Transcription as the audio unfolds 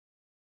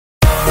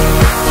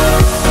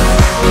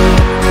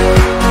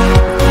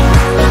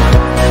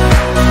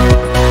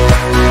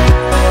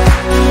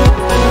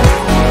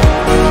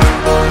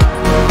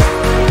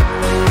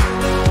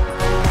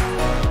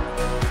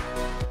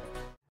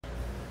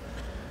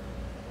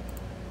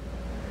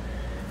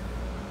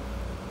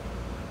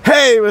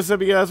Hey, what's up,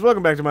 you guys?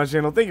 Welcome back to my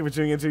channel. Thank you for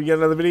tuning in to yet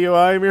another video.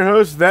 I am your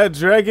host, That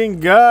Dragon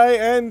Guy,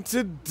 and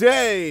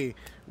today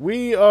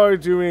we are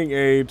doing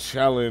a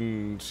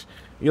challenge.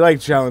 You like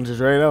challenges,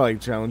 right? I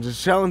like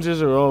challenges.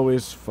 Challenges are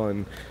always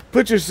fun.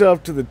 Put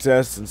yourself to the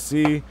test and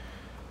see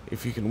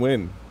if you can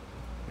win,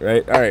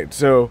 right? Alright,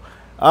 so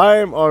I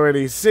am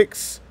already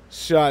 6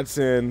 shots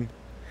in,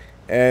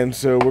 and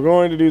so we're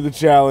going to do the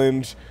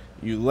challenge.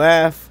 You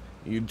laugh,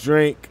 you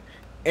drink,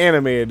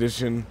 anime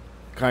edition.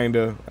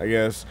 Kinda, I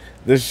guess.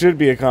 This should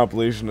be a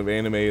compilation of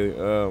anime,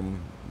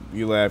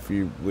 you laugh,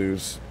 you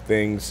lose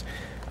things.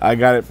 I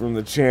got it from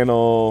the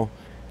channel,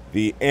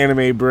 The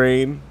Anime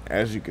Brain.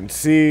 As you can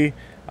see,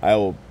 I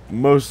will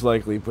most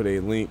likely put a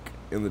link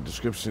in the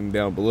description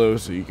down below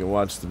so you can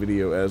watch the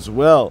video as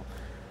well.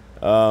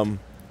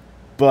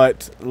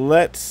 But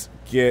let's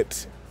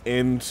get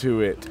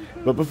into it.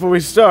 But before we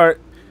start,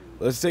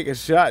 let's take a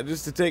shot,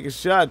 just to take a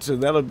shot. So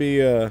that'll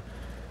be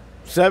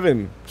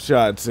 7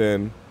 shots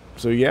in.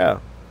 So yeah,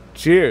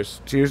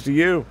 cheers. Cheers to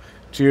you.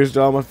 Cheers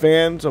to all my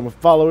fans, all my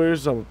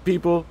followers, all my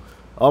people,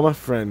 all my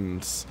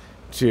friends.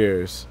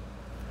 Cheers.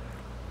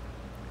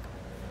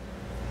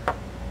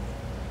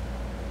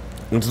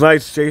 And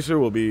tonight's chaser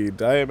will be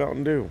Diet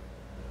Mountain Dew.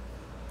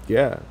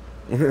 Yeah.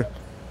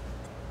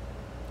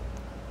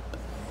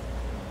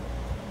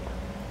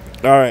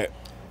 Alright.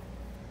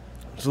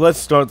 So let's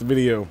start the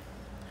video.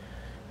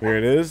 Here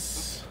it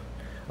is.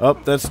 Oh,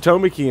 that's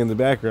Tomiki in the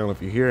background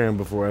if you hear him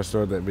before I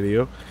start that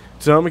video.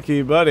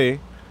 Tomiki, buddy.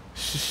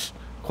 Shh.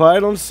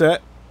 Quiet on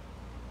set.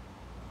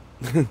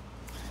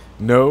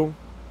 No.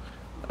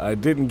 I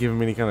didn't give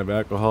him any kind of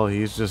alcohol.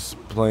 He's just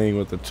playing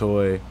with the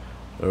toy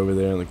over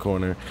there in the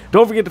corner.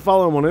 Don't forget to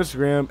follow him on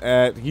Instagram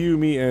at You,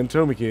 Me, and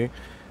Tomiki.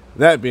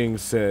 That being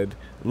said,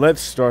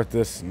 let's start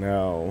this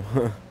now.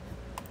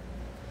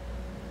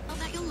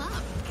 That you'll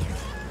love.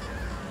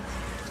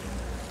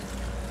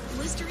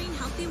 Listerine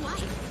Healthy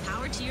White.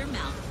 Power to your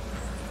mouth.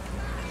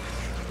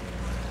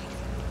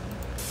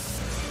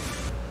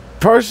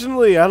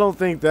 Personally, I don't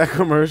think that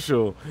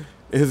commercial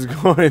is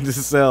going to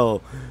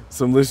sell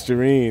some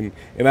Listerine.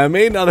 And I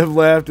may not have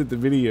laughed at the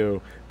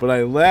video, but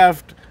I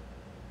laughed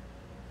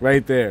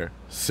right there.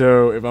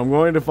 So if I'm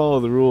going to follow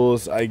the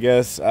rules, I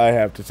guess I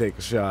have to take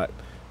a shot.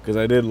 Because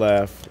I did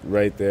laugh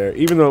right there,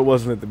 even though it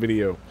wasn't at the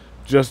video,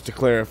 just to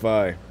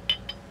clarify.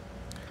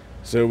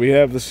 So we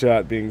have the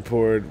shot being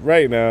poured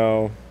right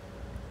now.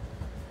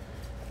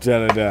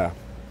 Da-da-da.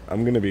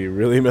 I'm going to be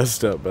really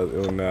messed up, but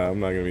oh, nah, I'm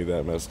not going to be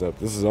that messed up.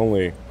 This is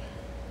only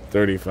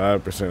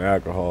 35%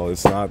 alcohol.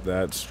 It's not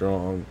that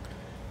strong.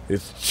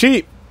 It's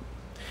cheap.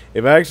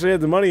 If I actually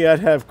had the money, I'd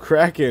have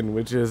Kraken,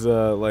 which is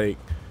like,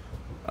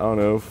 I don't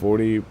know,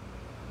 40%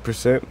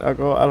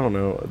 alcohol. I don't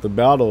know. The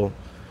bottle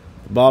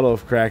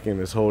of Kraken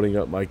is holding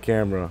up my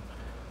camera,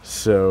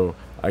 so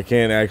I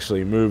can't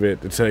actually move it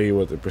to tell you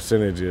what the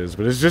percentage is.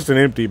 But it's just an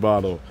empty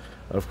bottle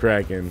of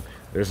Kraken.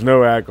 There's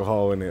no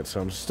alcohol in it,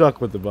 so I'm stuck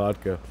with the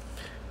vodka.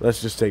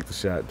 Let's just take the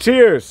shot.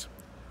 Cheers!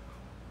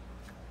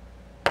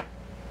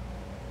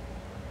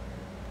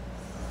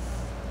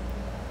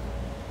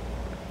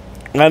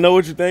 I know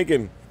what you're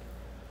thinking.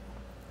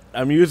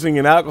 I'm using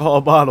an alcohol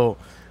bottle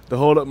to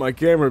hold up my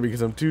camera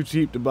because I'm too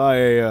cheap to buy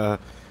a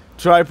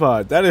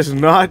tripod. That is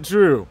not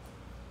true.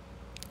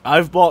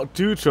 I've bought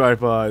 2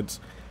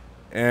 tripods,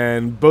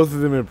 and both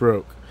of them are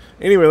broke.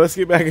 Anyway, let's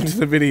get back into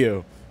the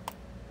video.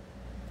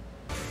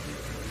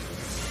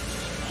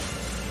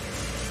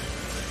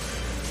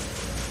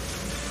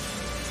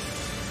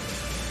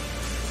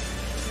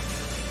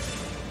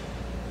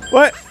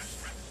 What?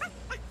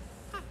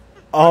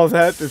 All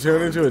that to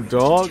turn into a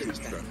dog?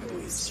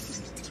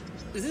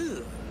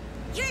 Ooh,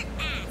 your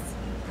ass.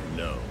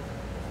 No.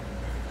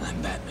 I'm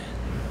Batman.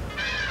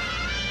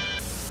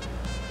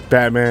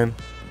 Batman?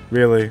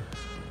 Really?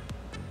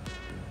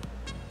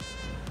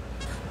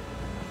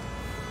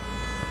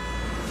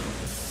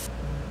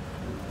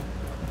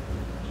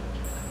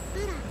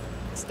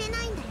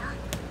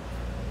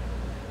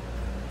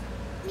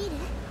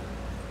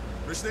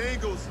 Mr.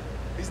 Ingalls,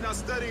 he's not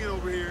studying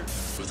over here.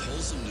 With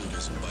wholesome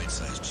noodles and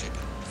bite-sized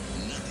chicken,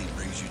 nothing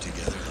brings you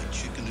together like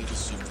chicken noodle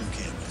soup from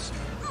Campbell's.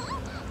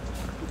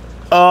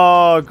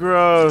 Oh,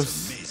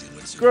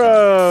 gross.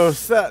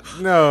 Gross. That,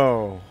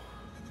 no.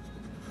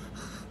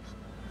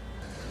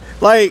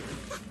 Like,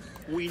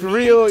 for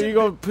real, you're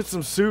gonna put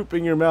some soup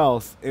in your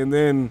mouth and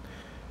then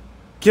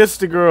kiss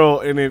the girl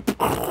and then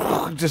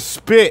just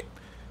spit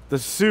the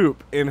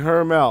soup in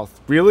her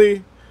mouth.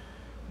 Really?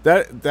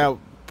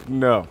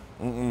 No.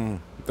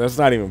 That's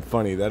not even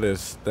funny. That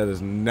is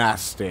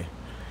nasty.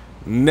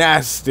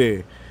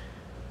 Nasty.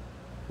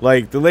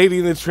 Like the Lady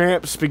and the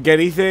Tramp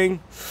spaghetti thing.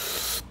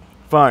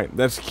 Fine,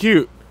 that's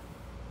cute.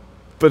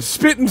 But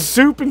spitting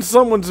soup in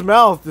someone's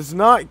mouth is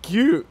not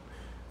cute.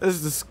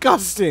 That's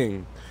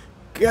disgusting.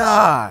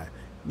 God.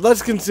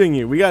 Let's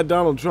continue. We got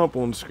Donald Trump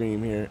on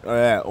screen here.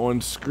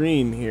 On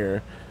screen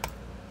here.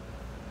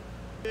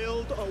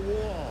 Build a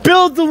wall.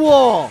 Build the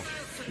wall.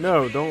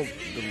 No, don't.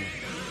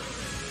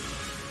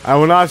 I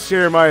will not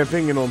share my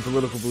opinion on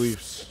political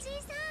beliefs.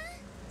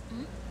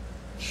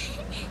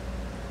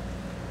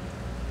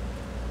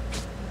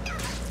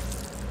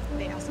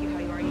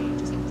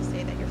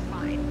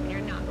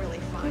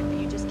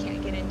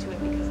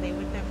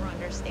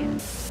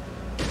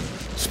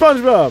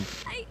 SpongeBob.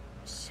 I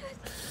should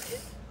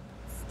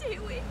stay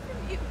away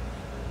from you.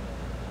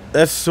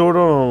 That's Sword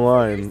Art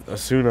Online,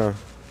 Asuna.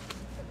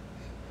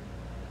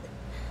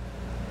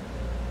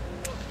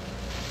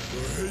 I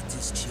hate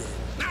this chick.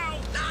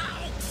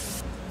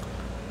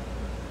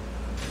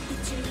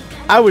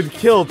 I would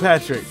kill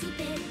Patrick.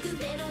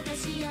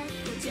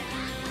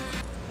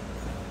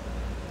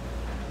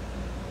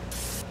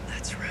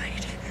 That's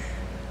right.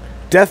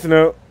 Death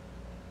Note.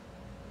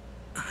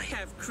 I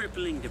have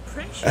crippling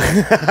depression.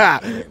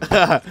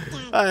 I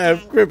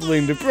have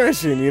crippling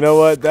depression. You know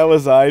what? That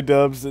was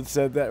iDubbbz that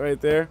said that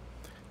right there.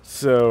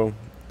 So,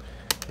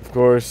 of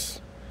course,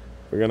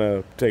 we're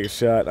gonna take a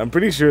shot. I'm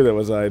pretty sure that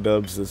was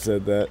iDubbbz that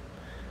said that.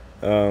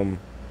 But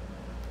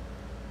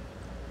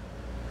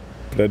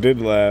I did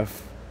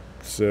laugh.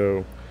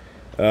 So,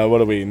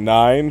 what are we,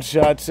 9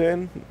 shots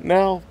in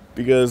now?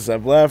 Because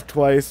I've laughed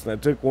twice and I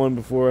took one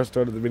before I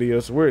started the video,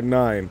 so we're at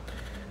 9.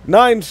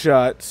 9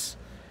 shots,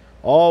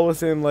 all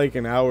within like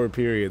an hour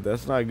period.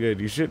 That's not good.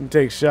 You shouldn't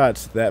take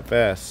shots that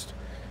fast.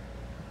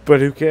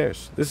 But who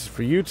cares? This is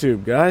for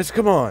YouTube, guys.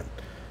 Come on.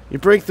 You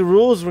break the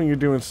rules when you're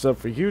doing stuff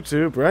for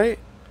YouTube, right?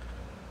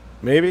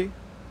 Maybe.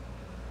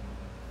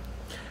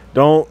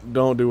 Don't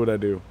do what I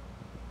do.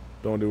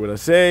 Don't do what I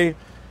say.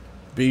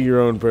 Be your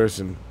own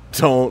person.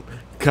 Don't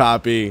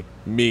copy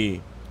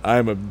me.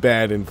 I'm a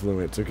bad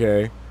influence,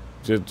 okay?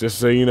 Just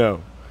so you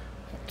know.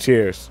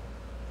 Cheers.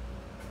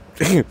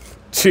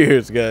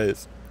 Cheers,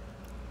 guys.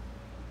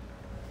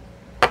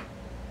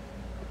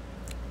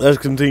 Let's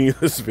continue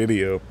this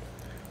video.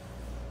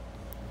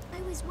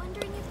 I was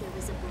wondering if there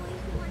was a boy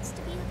who wants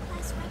to be a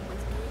class rep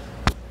with me.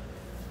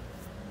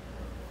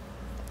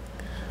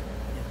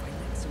 If I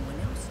let someone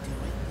else do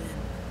it,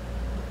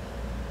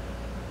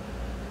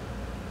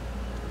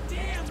 then...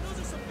 Damn, those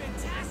are some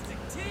fantastic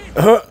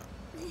tits!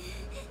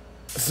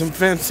 Some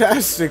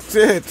fantastic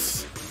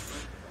tits.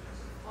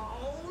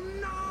 Oh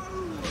no!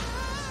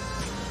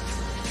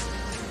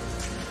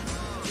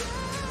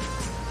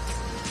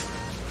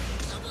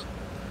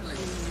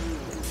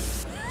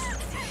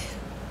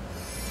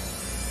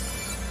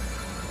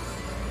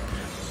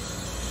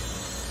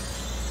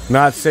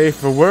 Not safe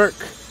for work.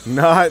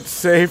 Not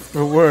safe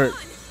for work.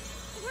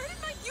 Where did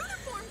my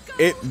uniform go?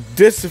 It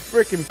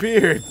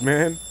dis-frickin-peared,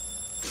 man.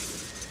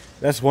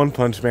 That's One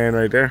Punch Man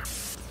right there.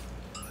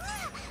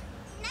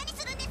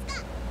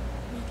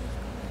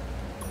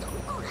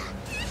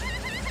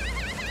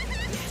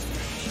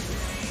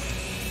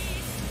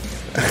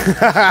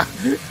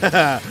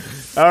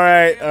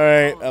 Alright,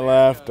 I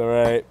laughed.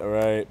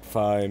 Alright,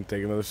 fine.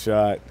 Take another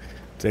shot.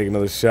 Take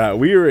another shot.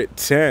 We are at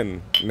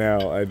 10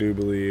 now, I do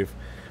believe.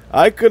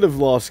 I could have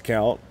lost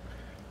count,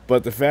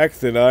 but the fact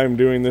that I'm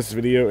doing this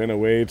video in a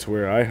way to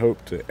where I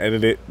hope to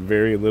edit it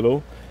very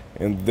little,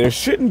 and there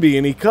shouldn't be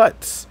any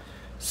cuts.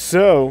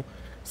 So,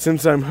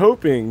 since I'm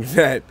hoping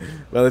that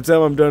by the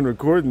time I'm done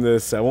recording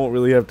this, I won't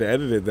really have to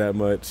edit it that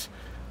much,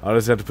 I'll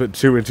just have to put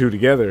 2 and 2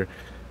 together.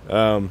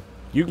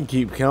 You can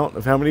keep count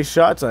of how many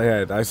shots I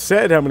had. I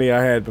said how many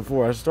I had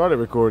before I started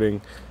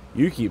recording.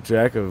 You keep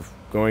track of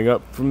going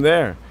up from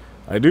there.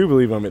 I do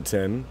believe I'm at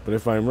 10, but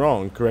if I'm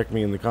wrong, correct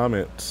me in the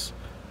comments.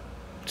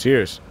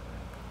 Cheers.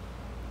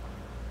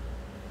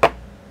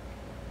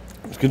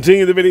 Let's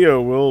continue the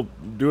video. We'll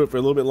do it for a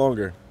little bit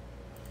longer.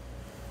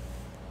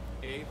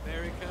 Hey,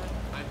 America,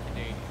 I'm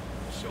Canadian.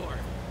 Sure.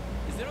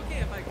 Is it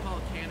okay if I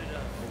call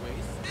Canada a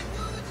waste?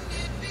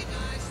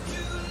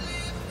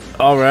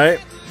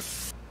 Alright.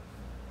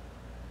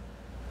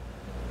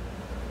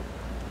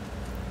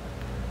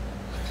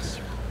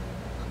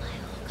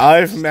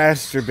 I've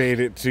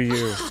masturbated to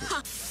you.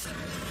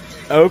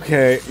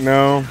 Okay,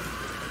 no.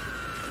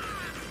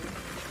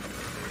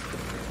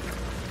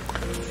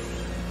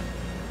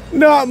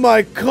 Not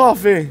my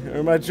coffee,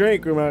 or my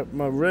drink, or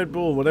my Red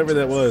Bull, whatever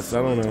that was.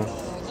 I don't know.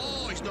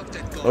 Oh, he's knocked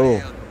that guy Oh.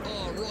 out.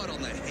 Oh, right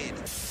on the head.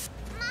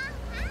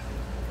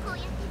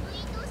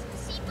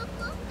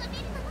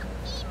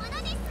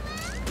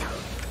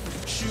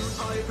 Shoot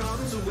all your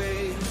problems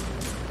away.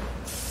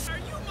 Are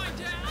you my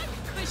dad?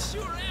 I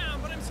sure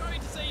am, but I'm sorry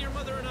to say your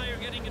mother and I are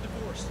getting a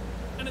divorce.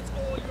 And it's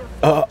all your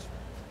fault.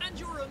 And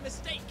you're a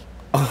mistake.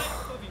 I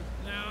love you.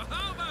 Now,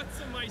 how about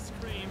some ice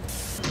cream?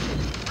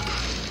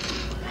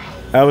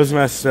 That was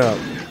messed up.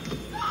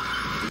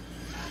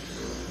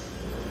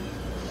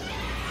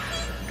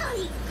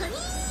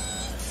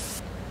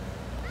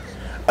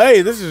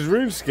 Hey, this is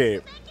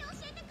RuneScape.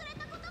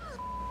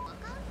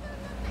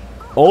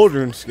 Old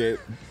RuneScape.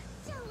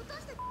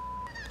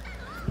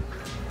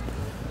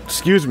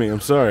 Excuse me, I'm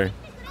sorry.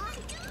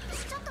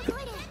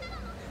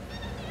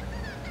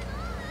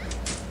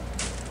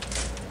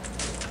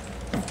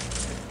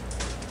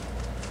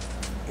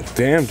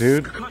 Damn,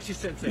 dude.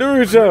 Kakashi-sensei,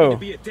 Naruto. I'm going to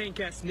be a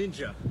dank-ass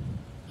ninja.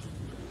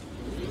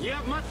 You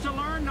have much to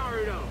learn,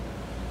 Naruto.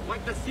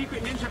 Like the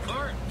secret ninja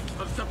art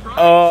of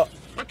surprise.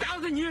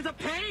 1,000 years of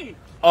pain.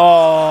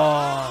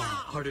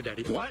 Harder,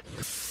 Daddy. What?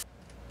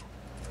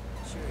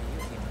 Sure,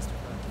 Yuki must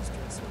have brought his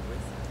dresser with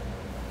him.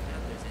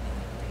 Not if there's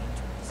anything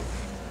dangerous.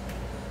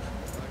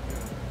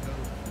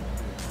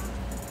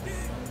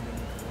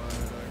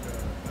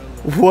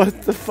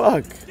 What the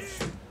fuck?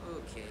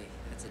 Okay,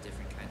 that's a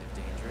different kind of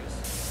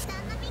dangerous.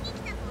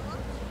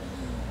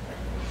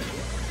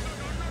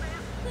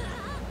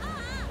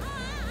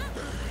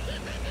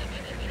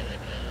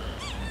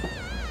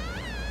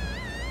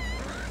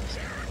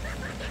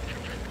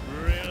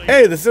 Really?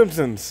 Hey, The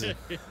Simpsons.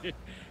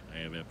 I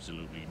have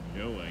absolutely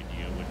no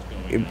idea what's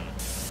going on.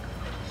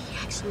 He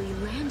actually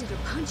landed a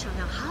punch on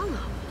a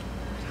hollow.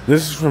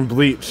 This is from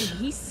Bleach. Can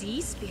he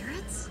see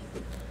spirits?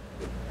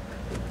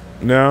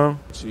 No?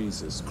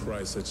 Jesus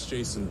Christ, that's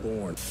Jason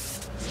Bourne.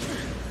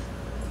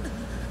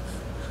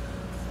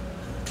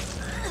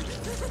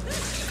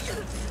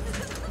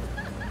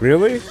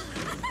 Really?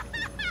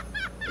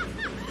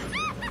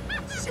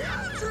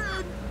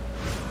 Children!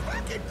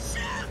 Fucking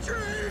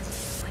children!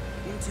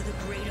 Into the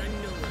great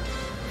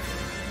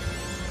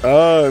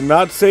unknown.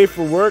 Not safe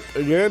for work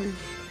again?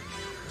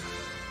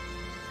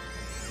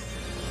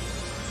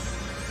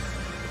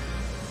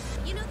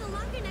 You know, the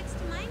locker next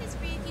to mine is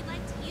free if you'd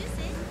like to use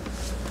it.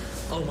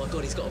 Oh my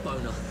god, he's got a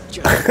boner.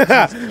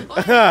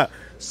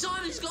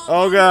 Simon's got a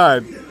Oh boner.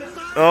 god.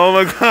 Oh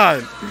my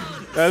god.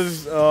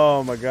 That's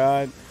oh my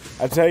god.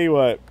 I tell you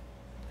what.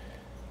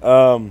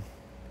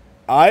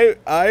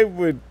 I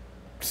would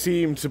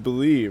seem to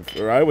believe,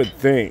 or I would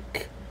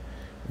think,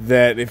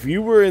 that if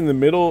you were in the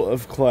middle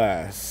of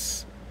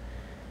class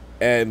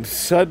and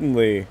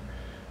suddenly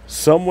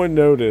someone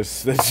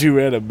noticed that you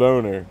had a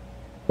boner,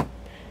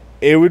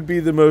 it would be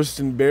the most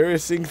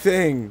embarrassing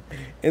thing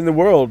in the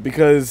world,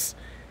 because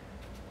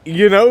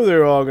you know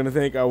they're all going to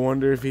think, I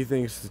wonder if he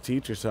thinks the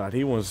teacher's hot.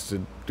 He wants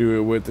to do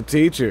it with the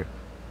teacher.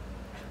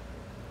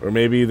 Or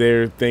maybe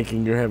they're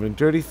thinking you're having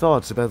dirty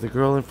thoughts about the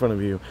girl in front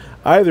of you.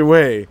 Either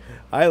way,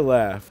 I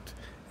laughed.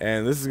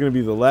 And this is going to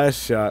be the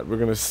last shot. We're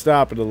going to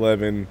stop at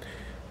 11.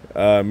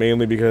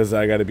 Mainly because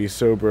I got to be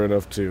sober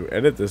enough to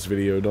edit this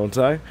video, don't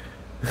I?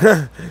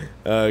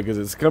 Because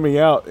it's coming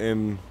out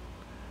in,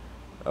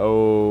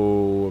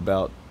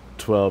 about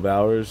 12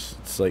 hours.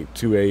 It's like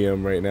 2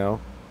 a.m. right now.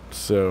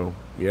 So,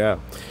 yeah.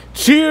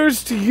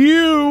 Cheers to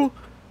you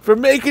for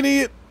making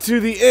it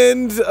to the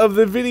end of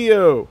the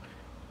video.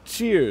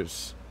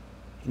 Cheers,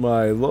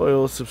 my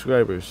loyal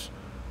subscribers.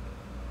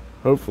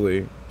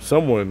 Hopefully,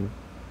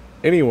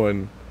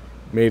 anyone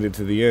made it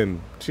to the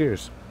end.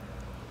 Cheers.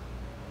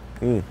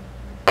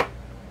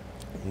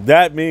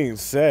 That being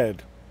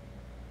said,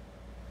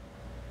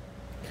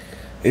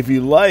 if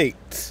you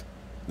liked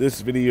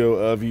this video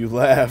of You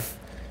Laugh,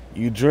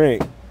 You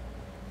Drink,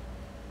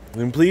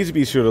 then please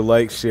be sure to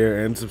like,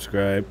 share, and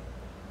subscribe.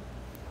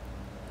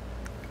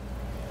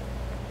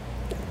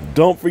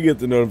 Don't forget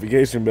the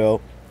notification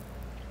bell,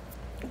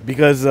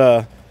 because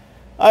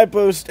I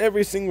post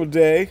every single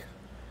day,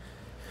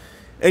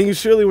 and you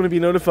surely want to be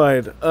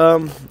notified.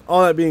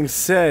 All that being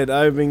said,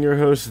 I've been your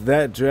host,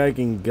 That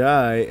Dragon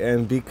Guy,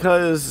 and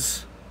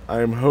because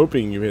I'm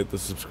hoping you hit the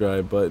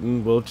subscribe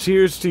button, well,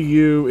 cheers to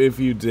you if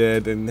you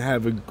did, and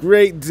have a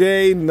great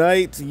day,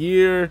 night,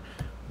 year,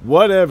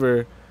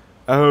 whatever.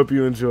 I hope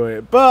you enjoy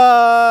it.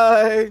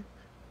 Bye!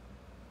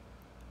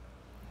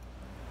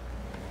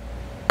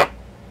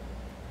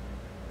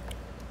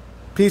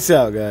 Peace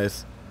out,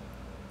 guys.